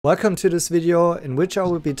Welcome to this video in which I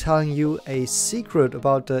will be telling you a secret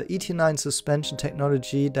about the ET9 suspension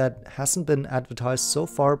technology that hasn't been advertised so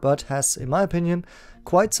far but has, in my opinion,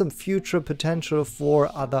 quite some future potential for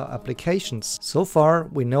other applications. So far,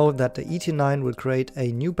 we know that the ET9 will create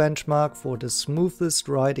a new benchmark for the smoothest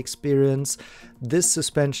ride experience. This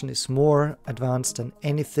suspension is more advanced than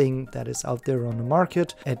anything that is out there on the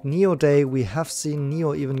market. At NIO Day, we have seen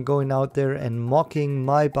NIO even going out there and mocking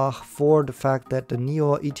Maybach for the fact that the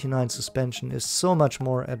NIO ET9 suspension is so much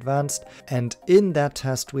more advanced. And in that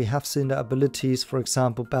test, we have seen the abilities, for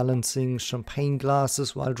example, balancing champagne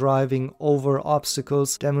glasses while driving over obstacles,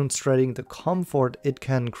 demonstrating the comfort it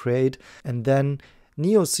can create. And then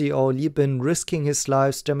NIO CEO Li Bin risking his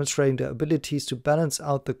life, demonstrating the abilities to balance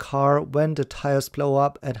out the car when the tires blow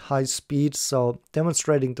up at high speed, so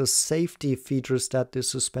demonstrating the safety features that this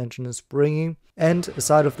suspension is bringing. And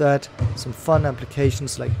aside of that, some fun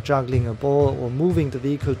applications like juggling a ball or moving the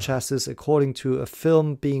vehicle chassis according to a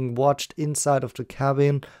film being watched inside of the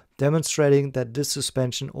cabin, demonstrating that this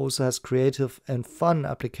suspension also has creative and fun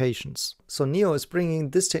applications. So NIO is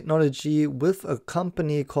bringing this technology with a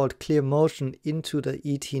company called ClearMotion into the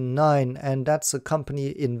ET9, and that's a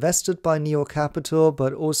company invested by NIO Capital,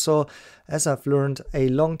 but also, as I've learned, a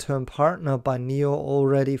long-term partner by NIO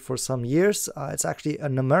already for some years. It's actually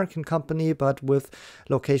an American company, but with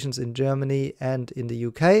locations in Germany and in the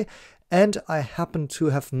UK. And I happen to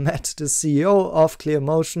have met the CEO of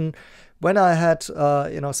ClearMotion when I had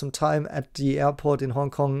some time at the airport in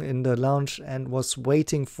Hong Kong in the lounge and was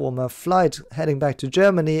waiting for my flight heading back to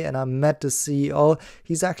Germany, and I met the CEO.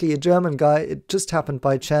 He's actually a German guy. It just happened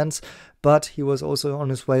by chance, but he was also on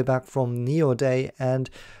his way back from NIO Day, and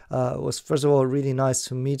it was first of all really nice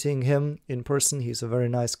to meeting him in person. He's a very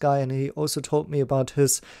nice guy, and he also told me about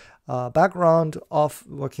his background of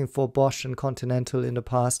working for Bosch and Continental in the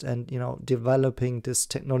past, and developing this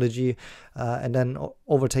technology and then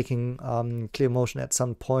overtaking ClearMotion at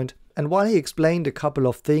some point. And while he explained a couple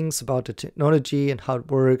of things about the technology and how it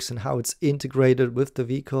works and how it's integrated with the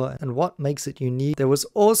vehicle and what makes it unique, there was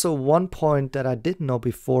also one point that I didn't know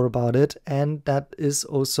before about it, and that is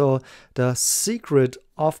also the secret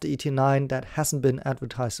of the ET9 that hasn't been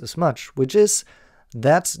advertised as much, which is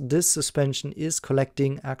that this suspension is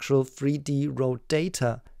collecting actual 3D road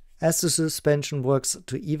data. As the suspension works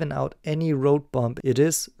to even out any road bump, it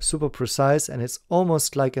is super precise, and it's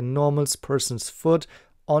almost like a normal person's foot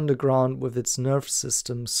on the ground with its nerve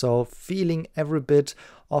system, so feeling every bit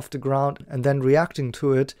of the ground and then reacting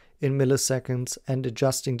to it in milliseconds and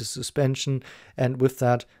adjusting the suspension, and with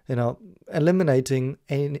that, eliminating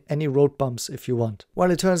any road bumps if you want.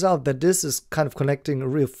 Well, it turns out that this is kind of collecting a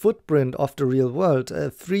real footprint of the real world,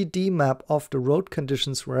 a 3D map of the road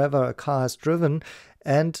conditions wherever a car has driven,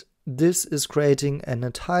 and this is creating an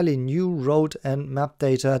entirely new road and map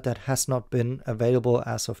data that has not been available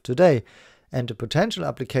as of today. And the potential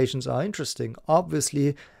applications are interesting.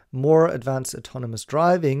 Obviously, more advanced autonomous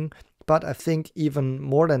driving, but I think even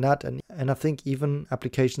more than that, and I think even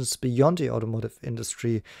applications beyond the automotive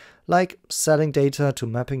industry, like selling data to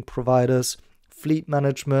mapping providers, fleet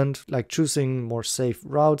management, like choosing more safe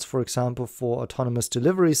routes, for example, for autonomous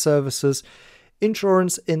delivery services,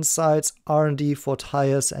 insurance insights, R&D for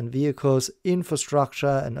tires and vehicles,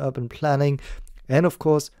 infrastructure and urban planning, and of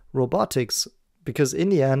course, robotics. Because in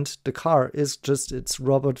the end, the car is just its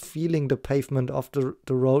robot feeling the pavement of the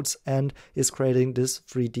roads and is creating this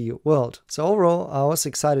 3D world. So overall, I was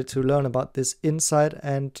excited to learn about this insight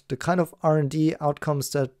and the kind of R&D outcomes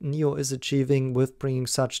that NIO is achieving with bringing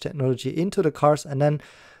such technology into the cars, and then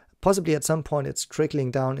possibly at some point it's trickling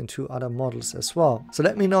down into other models as well. So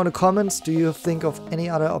let me know in the comments, do you think of any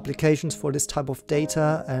other applications for this type of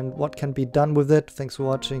data and what can be done with it? Thanks for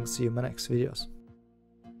watching. See you in my next videos.